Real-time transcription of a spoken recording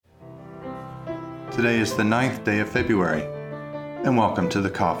Today is the 9th day of February, and welcome to the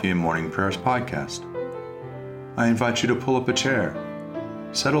Coffee and Morning Prayers podcast. I invite you to pull up a chair,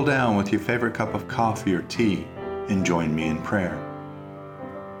 settle down with your favorite cup of coffee or tea, and join me in prayer.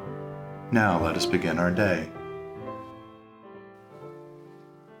 Now let us begin our day.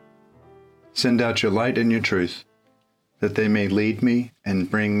 Send out your light and your truth, that they may lead me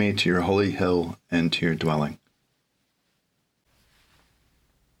and bring me to your holy hill and to your dwelling.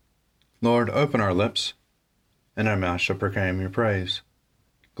 Lord, open our lips, and our mouth shall proclaim your praise.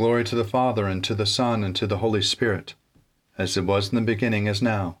 Glory to the Father, and to the Son, and to the Holy Spirit, as it was in the beginning, is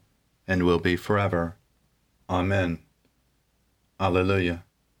now, and will be forever. Amen. Alleluia.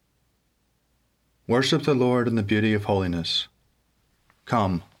 Worship the Lord in the beauty of holiness.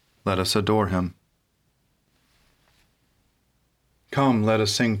 Come, let us adore him. Come, let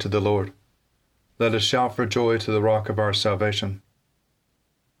us sing to the Lord. Let us shout for joy to the rock of our salvation.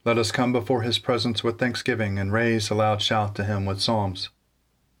 Let us come before his presence with thanksgiving and raise a loud shout to him with psalms.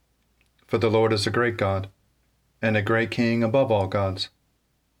 For the Lord is a great God, and a great King above all gods.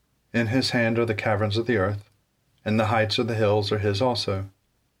 In his hand are the caverns of the earth, and the heights of the hills are his also.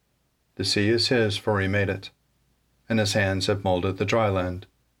 The sea is his, for he made it, and his hands have molded the dry land.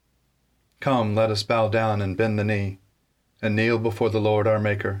 Come, let us bow down and bend the knee, and kneel before the Lord our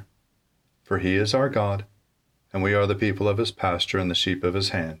Maker. For he is our God, and we are the people of his pasture and the sheep of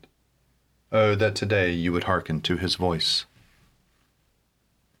his hand. Oh, that today you would hearken to his voice.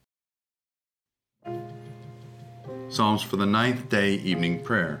 Psalms for the 9th day evening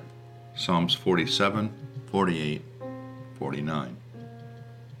prayer. Psalms 47, 48, 49.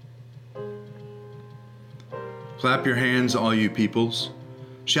 Clap your hands, all you peoples.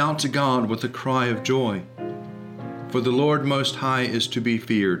 Shout to God with a cry of joy. For the Lord Most High is to be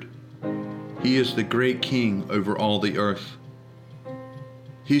feared. He is the great King over all the earth.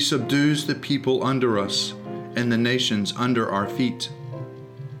 He subdues the people under us and the nations under our feet.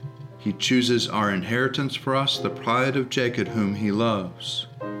 He chooses our inheritance for us, the pride of Jacob whom he loves.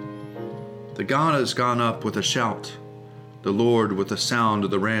 The God has gone up with a shout, the Lord with the sound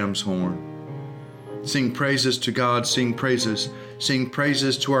of the ram's horn. Sing praises to God, sing praises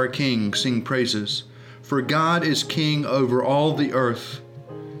to our King, sing praises. For God is King over all the earth.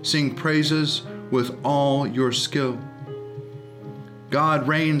 Sing praises with all your skill. God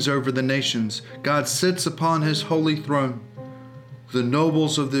reigns over the nations. God sits upon his holy throne. The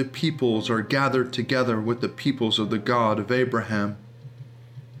nobles of the peoples are gathered together with the peoples of the God of Abraham.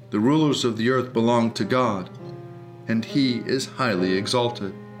 The rulers of the earth belong to God, and he is highly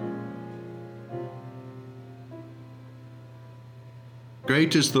exalted.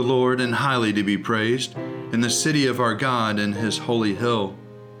 Great is the Lord and highly to be praised in the city of our God and his holy hill.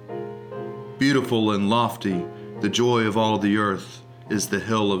 Beautiful and lofty, the joy of all the earth, is the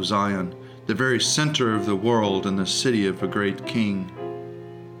hill of Zion, the very center of the world and the city of a great king.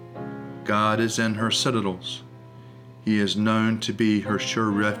 God is in her citadels. He is known to be her sure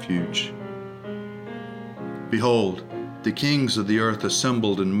refuge. Behold, the kings of the earth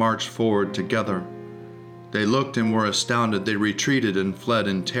assembled and marched forward together. They looked and were astounded. They retreated and fled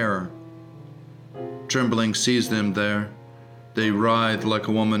in terror. Trembling seized them there. They writhed like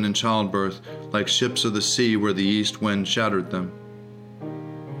a woman in childbirth, like ships of the sea where the east wind shattered them.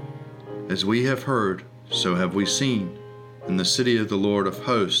 As we have heard, so have we seen, and the city of the Lord of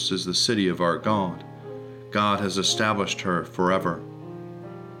hosts is the city of our God. God has established her forever.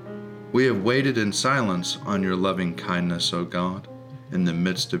 We have waited in silence on your loving kindness, O God, in the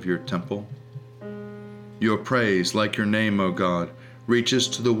midst of your temple. Your praise, like your name, O God, reaches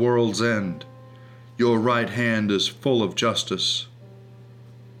to the world's end. Your right hand is full of justice.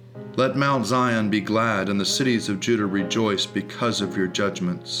 Let Mount Zion be glad and the cities of Judah rejoice because of your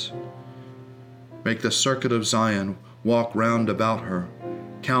judgments. Make the circuit of Zion, walk round about her,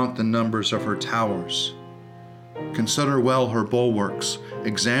 count the numbers of her towers. Consider well her bulwarks,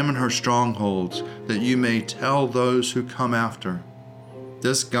 examine her strongholds, that you may tell those who come after.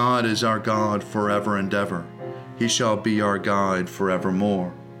 This God is our God forever and ever. He shall be our guide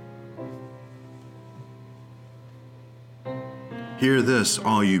forevermore. Hear this,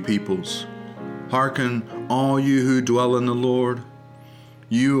 all you peoples. Hearken, all you who dwell in the Lord.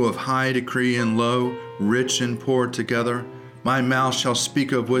 You of high decree and low, rich and poor together, my mouth shall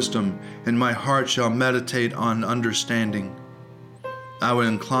speak of wisdom, and my heart shall meditate on understanding. I will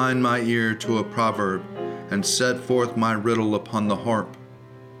incline my ear to a proverb, and set forth my riddle upon the harp.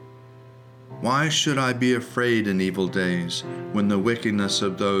 Why should I be afraid in evil days, when the wickedness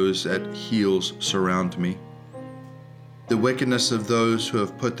of those at heels surround me? The wickedness of those who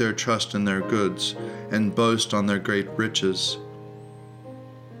have put their trust in their goods, and boast on their great riches.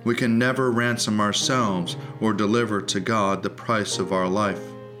 We can never ransom ourselves or deliver to God the price of our life.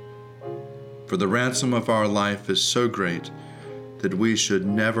 For the ransom of our life is so great that we should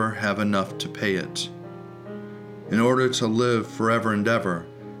never have enough to pay it, in order to live forever and ever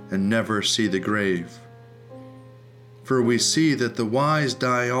and never see the grave. For we see that the wise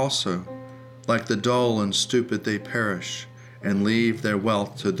die also, like the dull and stupid they perish, and leave their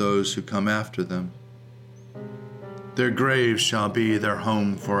wealth to those who come after them. Their graves shall be their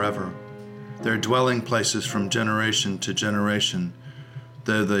home forever, their dwelling places from generation to generation,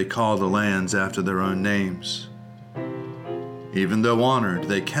 though they call the lands after their own names. Even though honored,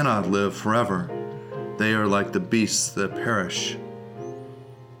 they cannot live forever. They are like the beasts that perish.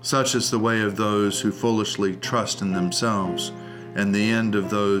 Such is the way of those who foolishly trust in themselves, and the end of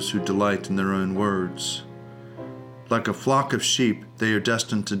those who delight in their own words. Like a flock of sheep, they are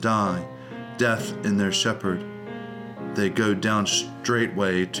destined to die, death in their shepherd. They go down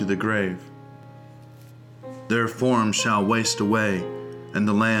straightway to the grave. Their form shall waste away, and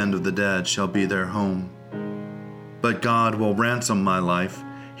the land of the dead shall be their home. But God will ransom my life.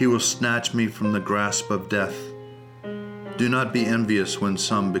 He will snatch me from the grasp of death. Do not be envious when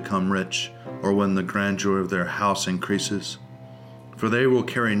some become rich, or when the grandeur of their house increases. For they will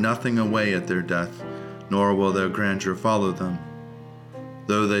carry nothing away at their death, nor will their grandeur follow them.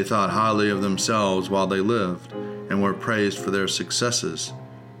 Though they thought highly of themselves while they lived, and were praised for their successes,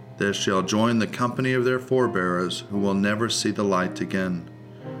 they shall join the company of their forebears who will never see the light again.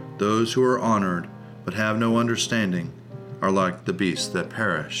 Those who are honored, but have no understanding, are like the beasts that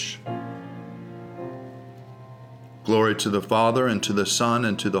perish. Glory to the Father, and to the Son,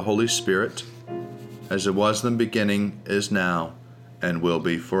 and to the Holy Spirit, as it was in the beginning, is now, and will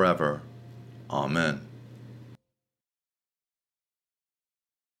be forever. Amen.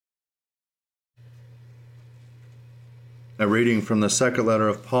 A reading from the second letter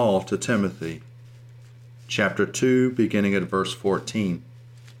of Paul to Timothy, chapter 2, beginning at verse 14.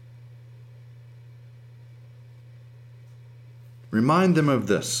 Remind them of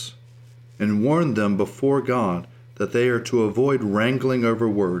this, and warn them before God that they are to avoid wrangling over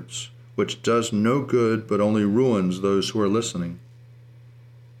words, which does no good but only ruins those who are listening.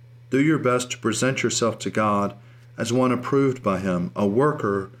 Do your best to present yourself to God as one approved by Him, a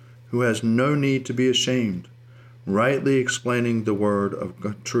worker who has no need to be ashamed, rightly explaining the word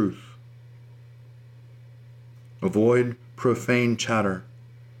of truth. Avoid profane chatter,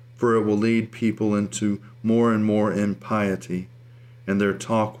 for it will lead people into more and more impiety, and their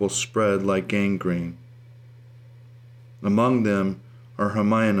talk will spread like gangrene. Among them are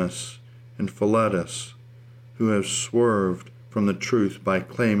Hymenaeus and Philetus, who have swerved from the truth by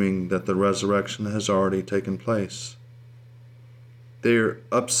claiming that the resurrection has already taken place. They are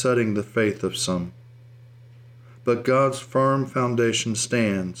upsetting the faith of some. But God's firm foundation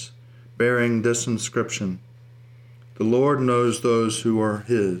stands, bearing this inscription: The Lord knows those who are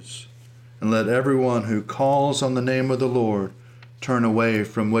His, and let everyone who calls on the name of the Lord turn away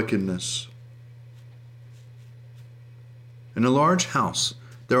from wickedness. In a large house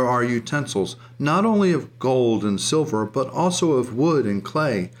there are utensils, not only of gold and silver, but also of wood and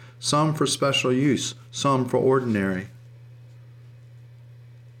clay, some for special use, some for ordinary.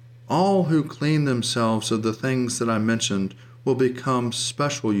 All who clean themselves of the things that I mentioned will become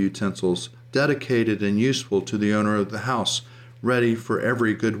special utensils, dedicated and useful to the owner of the house, ready for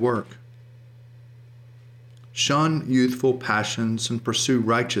every good work. Shun youthful passions and pursue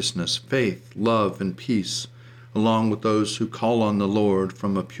righteousness, faith, love, and peace, along with those who call on the Lord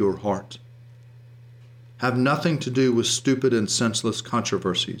from a pure heart. Have nothing to do with stupid and senseless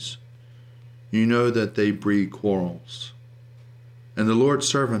controversies. You know that they breed quarrels. And the Lord's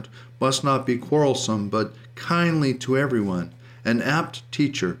servant must not be quarrelsome, but kindly to everyone, an apt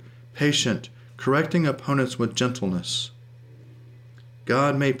teacher, patient, correcting opponents with gentleness.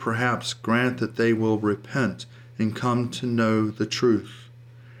 God may perhaps grant that they will repent and come to know the truth,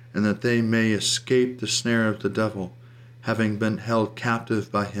 and that they may escape the snare of the devil, having been held captive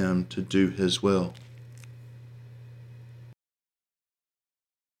by him to do his will.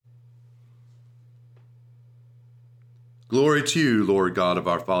 Glory to you, Lord God of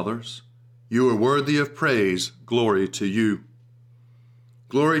our fathers. You are worthy of praise. Glory to you.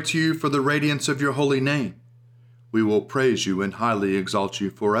 Glory to you for the radiance of your holy name. We will praise you and highly exalt you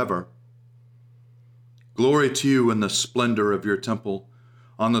forever. Glory to you in the splendor of your temple.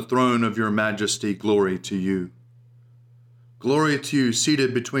 On the throne of your majesty, glory to you. Glory to you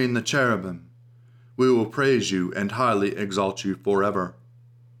seated between the cherubim. We will praise you and highly exalt you forever.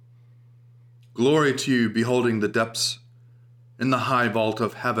 Glory to you beholding the depths. In the high vault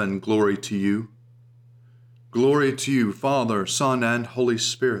of heaven, glory to you. Glory to you, Father, Son, and Holy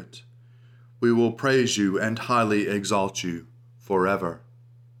Spirit. We will praise you and highly exalt you forever.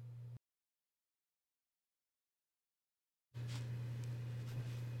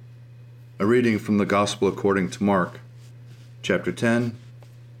 A reading from the Gospel according to Mark, chapter 10,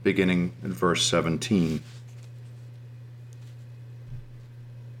 beginning at verse 17.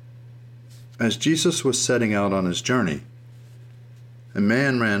 As Jesus was setting out on his journey, a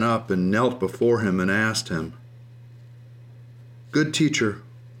man ran up and knelt before him and asked him, "Good teacher,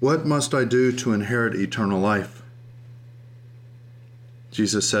 what must I do to inherit eternal life?"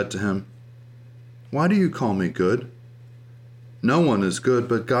 Jesus said to him, "Why do you call me good? No one is good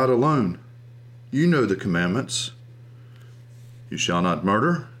but God alone. You know the commandments. You shall not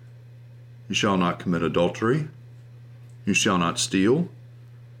murder. You shall not commit adultery. You shall not steal.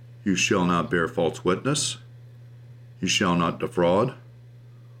 You shall not bear false witness. You shall not defraud.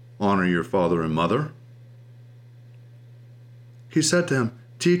 Honor your father and mother." He said to him,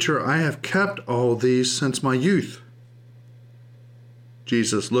 "Teacher, I have kept all these since my youth."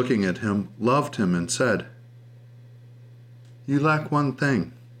 Jesus, looking at him, loved him and said, "You lack one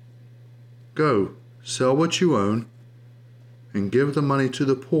thing. Go, sell what you own, and give the money to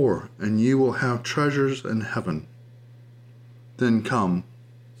the poor, and you will have treasures in heaven. Then come,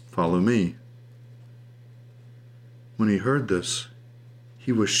 follow me." When he heard this,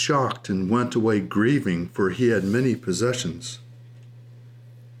 he was shocked and went away grieving, for he had many possessions.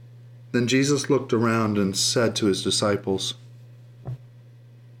 Then Jesus looked around and said to his disciples,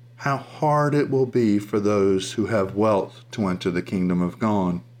 "How hard it will be for those who have wealth to enter the kingdom of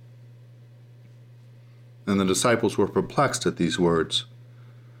God." And the disciples were perplexed at these words.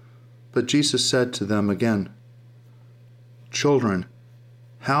 But Jesus said to them again, "Children,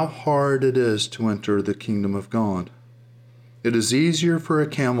 how hard it is to enter the kingdom of God. It is easier for a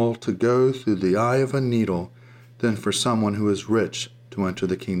camel to go through the eye of a needle than for someone who is rich to enter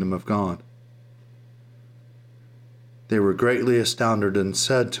the kingdom of God." They were greatly astounded and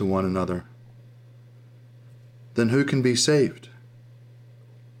said to one another, "Then who can be saved?"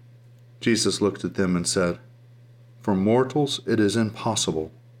 Jesus looked at them and said, "For mortals it is impossible,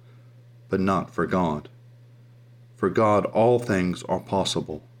 but not for God. For God all things are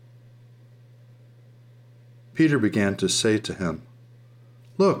possible." Peter began to say to him,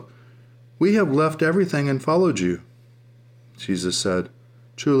 "Look, we have left everything and followed you." Jesus said,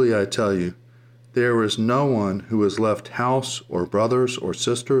 "Truly I tell you, there is no one who has left house or brothers or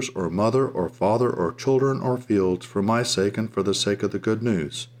sisters or mother or father or children or fields for my sake and for the sake of the good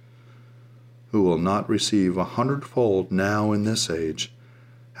news, who will not receive 100-fold now in this age,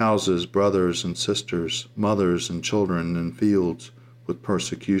 houses, brothers and sisters, mothers and children and fields with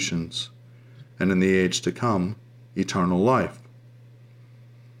persecutions, and in the age to come, eternal life.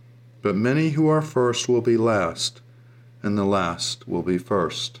 But many who are first will be last, and the last will be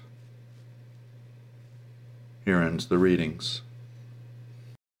first." Here ends the readings.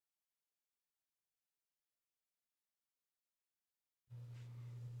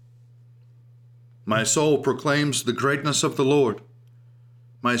 My soul proclaims the greatness of the Lord.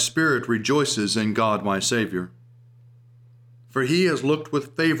 My spirit rejoices in God my Savior. For he has looked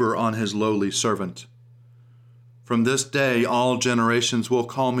with favor on his lowly servant. From this day all generations will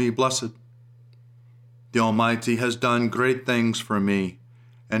call me blessed. The Almighty has done great things for me,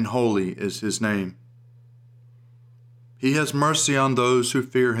 and holy is his name. He has mercy on those who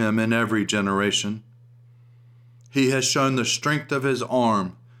fear him in every generation. He has shown the strength of his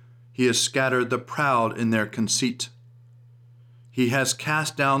arm. He has scattered the proud in their conceit. He has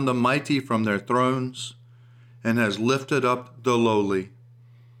cast down the mighty from their thrones and has lifted up the lowly.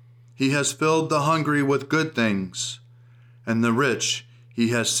 He has filled the hungry with good things, and the rich he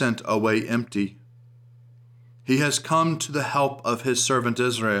has sent away empty. He has come to the help of his servant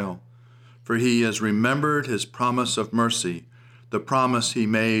Israel, for he has remembered his promise of mercy, the promise he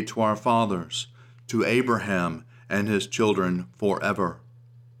made to our fathers, to Abraham and his children forever.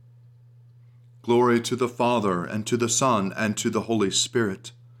 Glory to the Father, and to the Son, and to the Holy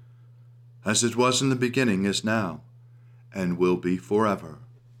Spirit, as it was in the beginning, is now, and will be forever.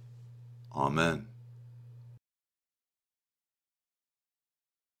 Amen.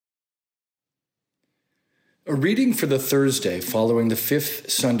 A reading for the Thursday following the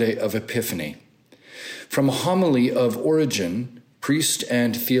fifth Sunday of Epiphany, from a homily of Origen, priest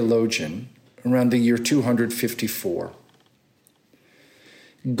and theologian, around the year 254.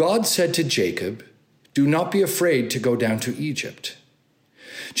 God said to Jacob, "Do not be afraid to go down to Egypt."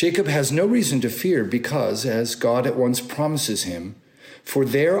 Jacob has no reason to fear because, as God at once promises him, "For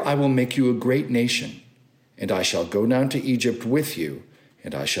there I will make you a great nation, and I shall go down to Egypt with you,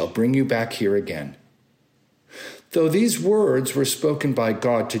 and I shall bring you back here again." Though these words were spoken by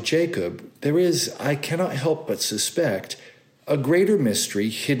God to Jacob, there is, I cannot help but suspect, a greater mystery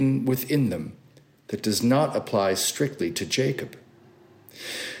hidden within them that does not apply strictly to Jacob.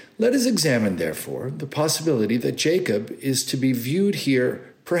 Let us examine, therefore, the possibility that Jacob is to be viewed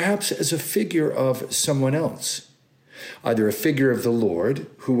here perhaps as a figure of someone else, either a figure of the Lord,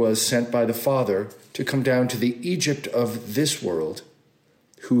 who was sent by the Father to come down to the Egypt of this world,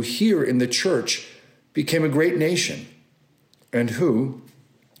 who here in the church became a great nation, and who,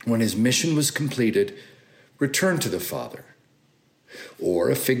 when his mission was completed, returned to the Father. Or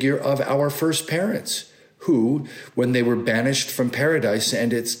a figure of our first parents, who, when they were banished from paradise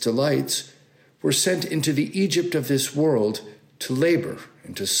and its delights, were sent into the Egypt of this world to labor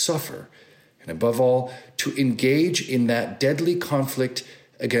and to suffer, and above all, to engage in that deadly conflict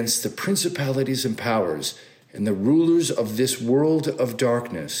against the principalities and powers and the rulers of this world of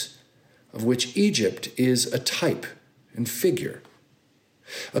darkness, of which Egypt is a type and figure.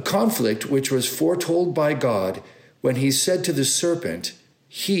 A conflict which was foretold by God when he said to the serpent,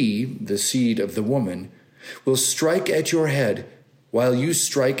 "He, the seed of the woman, will strike at your head while you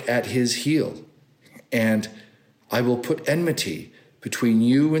strike at his heel. And I will put enmity between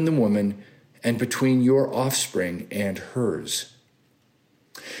you and the woman, and between your offspring and hers."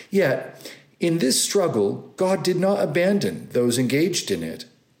 Yet, in this struggle, God did not abandon those engaged in it,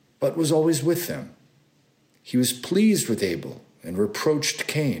 but was always with them. He was pleased with Abel and reproached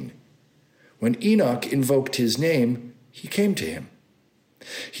Cain. When Enoch invoked his name, he came to him.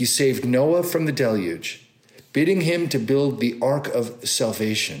 He saved Noah from the deluge, bidding him to build the ark of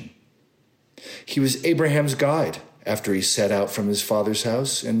salvation. He was Abraham's guide after he set out from his father's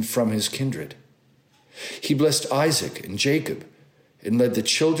house and from his kindred. He blessed Isaac and Jacob and led the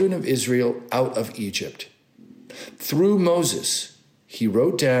children of Israel out of Egypt. Through Moses, he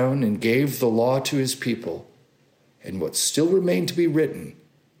wrote down and gave the law to his people, and what still remained to be written,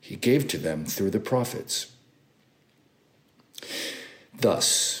 he gave to them through the prophets.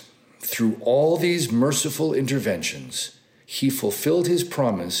 Thus, through all these merciful interventions, he fulfilled his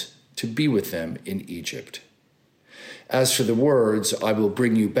promise to be with them in Egypt. As for the words, "I will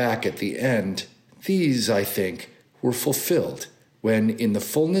bring you back at the end," these, I think, were fulfilled when, in the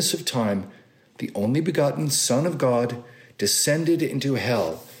fullness of time, the only begotten Son of God descended into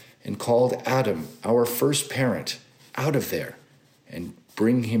hell and called Adam, our first parent, out of there and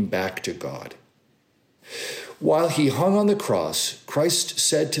bring him back to God. While he hung on the cross, Christ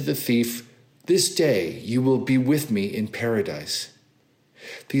said to the thief, "This day you will be with me in paradise."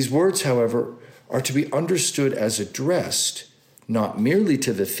 These words, however, are to be understood as addressed not merely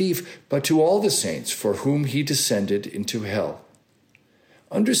to the thief, but to all the saints for whom he descended into hell.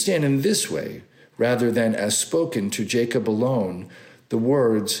 Understand in this way, rather than as spoken to Jacob alone, the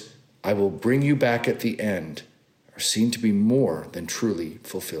words, "I will bring you back at the end," are seen to be more than truly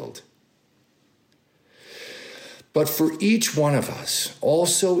fulfilled. But for each one of us,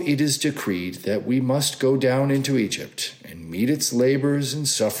 also it is decreed that we must go down into Egypt and meet its labors and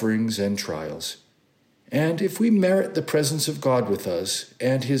sufferings and trials. And if we merit the presence of God with us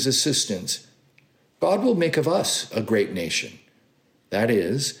and his assistance, God will make of us a great nation. That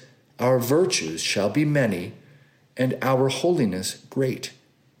is, our virtues shall be many, and our holiness great.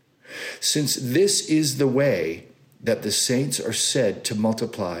 Since this is the way that the saints are said to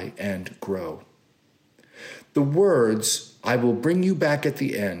multiply and grow. The words, "I will bring you back at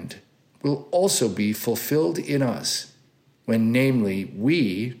the end," will also be fulfilled in us, when namely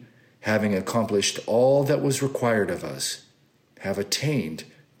we, having accomplished all that was required of us, have attained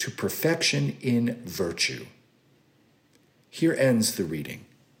to perfection in virtue. Here ends the reading.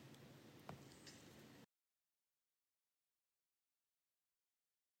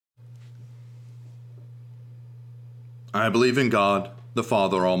 I believe in God, the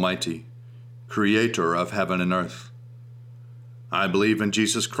Father Almighty, creator of heaven and earth. I believe in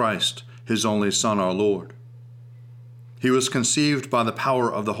Jesus Christ, his only Son, our Lord. He was conceived by the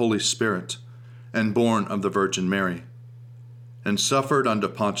power of the Holy Spirit and born of the Virgin Mary, and suffered under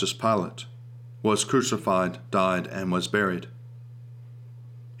Pontius Pilate, was crucified, died, and was buried.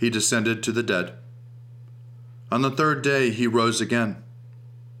 He descended to the dead. On the third day he rose again.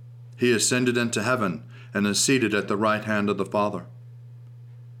 He ascended into heaven and is seated at the right hand of the Father.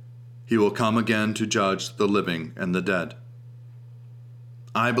 He will come again to judge the living and the dead.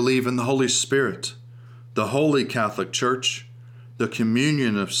 I believe in the Holy Spirit, the Holy Catholic Church, the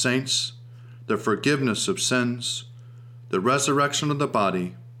communion of saints, the forgiveness of sins, the resurrection of the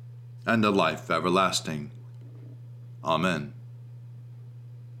body, and the life everlasting. Amen.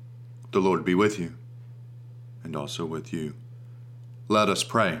 The Lord be with you, and also with you. Let us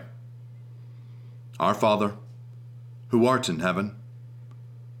pray. Our Father, who art in heaven,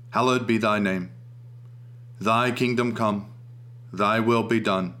 hallowed be thy name. Thy kingdom come, thy will be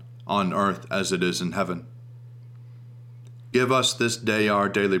done, on earth as it is in heaven. Give us this day our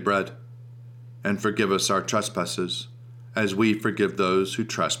daily bread, and forgive us our trespasses, as we forgive those who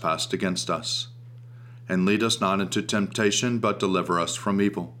trespass against us. And lead us not into temptation, but deliver us from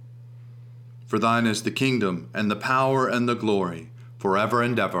evil. For thine is the kingdom, and the power, and the glory, forever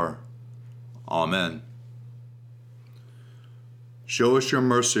and ever. Amen. Show us your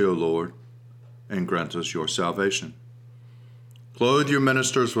mercy, O Lord, and grant us your salvation. Clothe your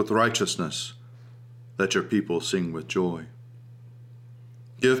ministers with righteousness. Let your people sing with joy.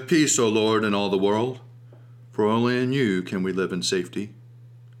 Give peace, O Lord, in all the world, for only in you can we live in safety.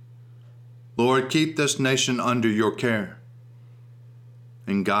 Lord, keep this nation under your care,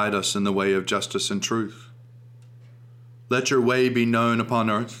 and guide us in the way of justice and truth. Let your way be known upon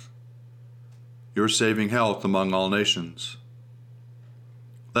earth, your saving health among all nations.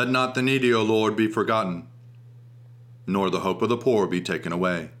 Let not the needy, O Lord, be forgotten, nor the hope of the poor be taken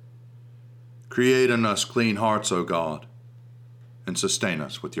away. Create in us clean hearts, O God, and sustain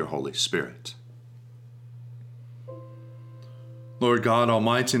us with your Holy Spirit. Lord God,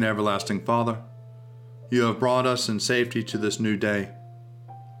 almighty and everlasting Father, you have brought us in safety to this new day.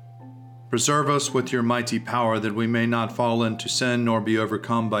 Preserve us with your mighty power that we may not fall into sin nor be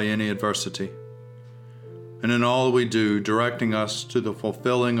overcome by any adversity. And in all we do, directing us to the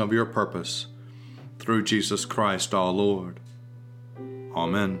fulfilling of your purpose, through Jesus Christ our Lord.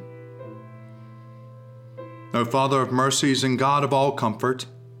 Amen. O Father of mercies and God of all comfort,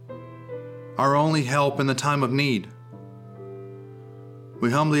 our only help in the time of need,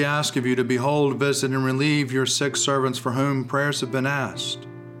 we humbly ask of you to behold, visit, and relieve your sick servants for whom prayers have been asked.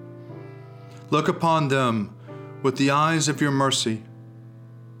 Look upon them with the eyes of your mercy.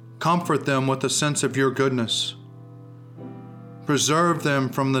 Comfort them with a sense of your goodness. Preserve them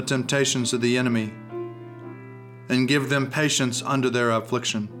from the temptations of the enemy, and give them patience under their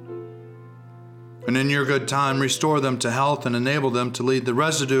affliction. And in your good time, restore them to health and enable them to lead the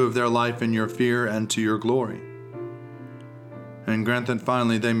residue of their life in your fear and to your glory. And grant that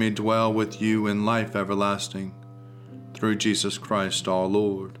finally they may dwell with you in life everlasting, through Jesus Christ our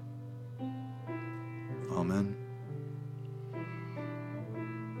Lord. Amen.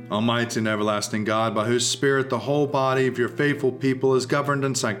 Almighty and everlasting God, by whose Spirit the whole body of your faithful people is governed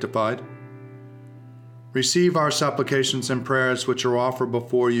and sanctified, receive our supplications and prayers which are offered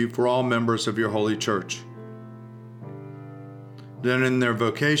before you for all members of your holy church, that in their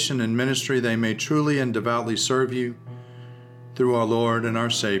vocation and ministry they may truly and devoutly serve you, through our Lord and our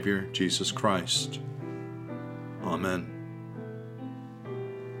Savior, Jesus Christ. Amen.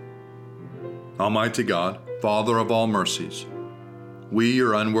 Almighty God, Father of all mercies, we,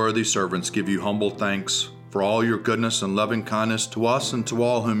 your unworthy servants, give you humble thanks for all your goodness and loving kindness to us and to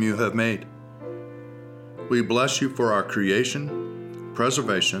all whom you have made. We bless you for our creation,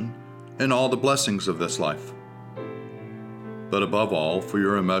 preservation, and all the blessings of this life, but above all, for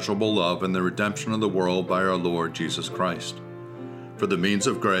your immeasurable love and the redemption of the world by our Lord Jesus Christ, for the means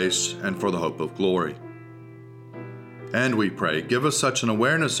of grace and for the hope of glory. And we pray, give us such an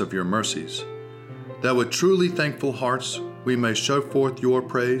awareness of your mercies, that with truly thankful hearts we may show forth your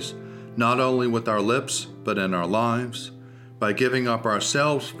praise, not only with our lips, but in our lives, by giving up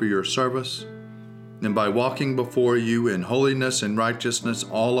ourselves for your service, and by walking before you in holiness and righteousness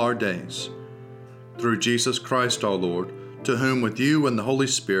all our days. Through Jesus Christ our Lord, to whom with you and the Holy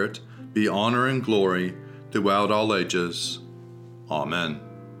Spirit be honor and glory throughout all ages. Amen.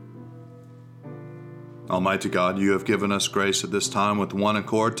 Almighty God, you have given us grace at this time with one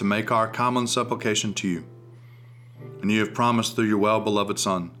accord to make our common supplication to you. And you have promised through your well-beloved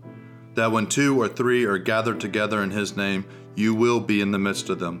Son, that when 2 or 3 are gathered together in his name, you will be in the midst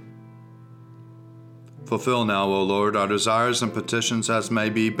of them. Fulfill now, O Lord, our desires and petitions as may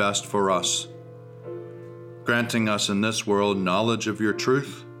be best for us, granting us in this world knowledge of your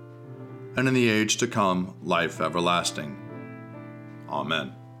truth, and in the age to come, life everlasting.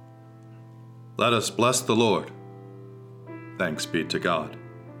 Amen. Let us bless the Lord. Thanks be to God.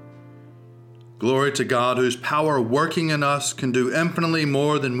 Glory to God, whose power working in us can do infinitely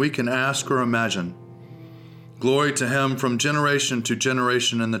more than we can ask or imagine. Glory to him from generation to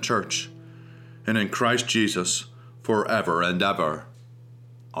generation in the church, and in Christ Jesus forever and ever.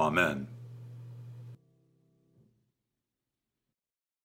 Amen.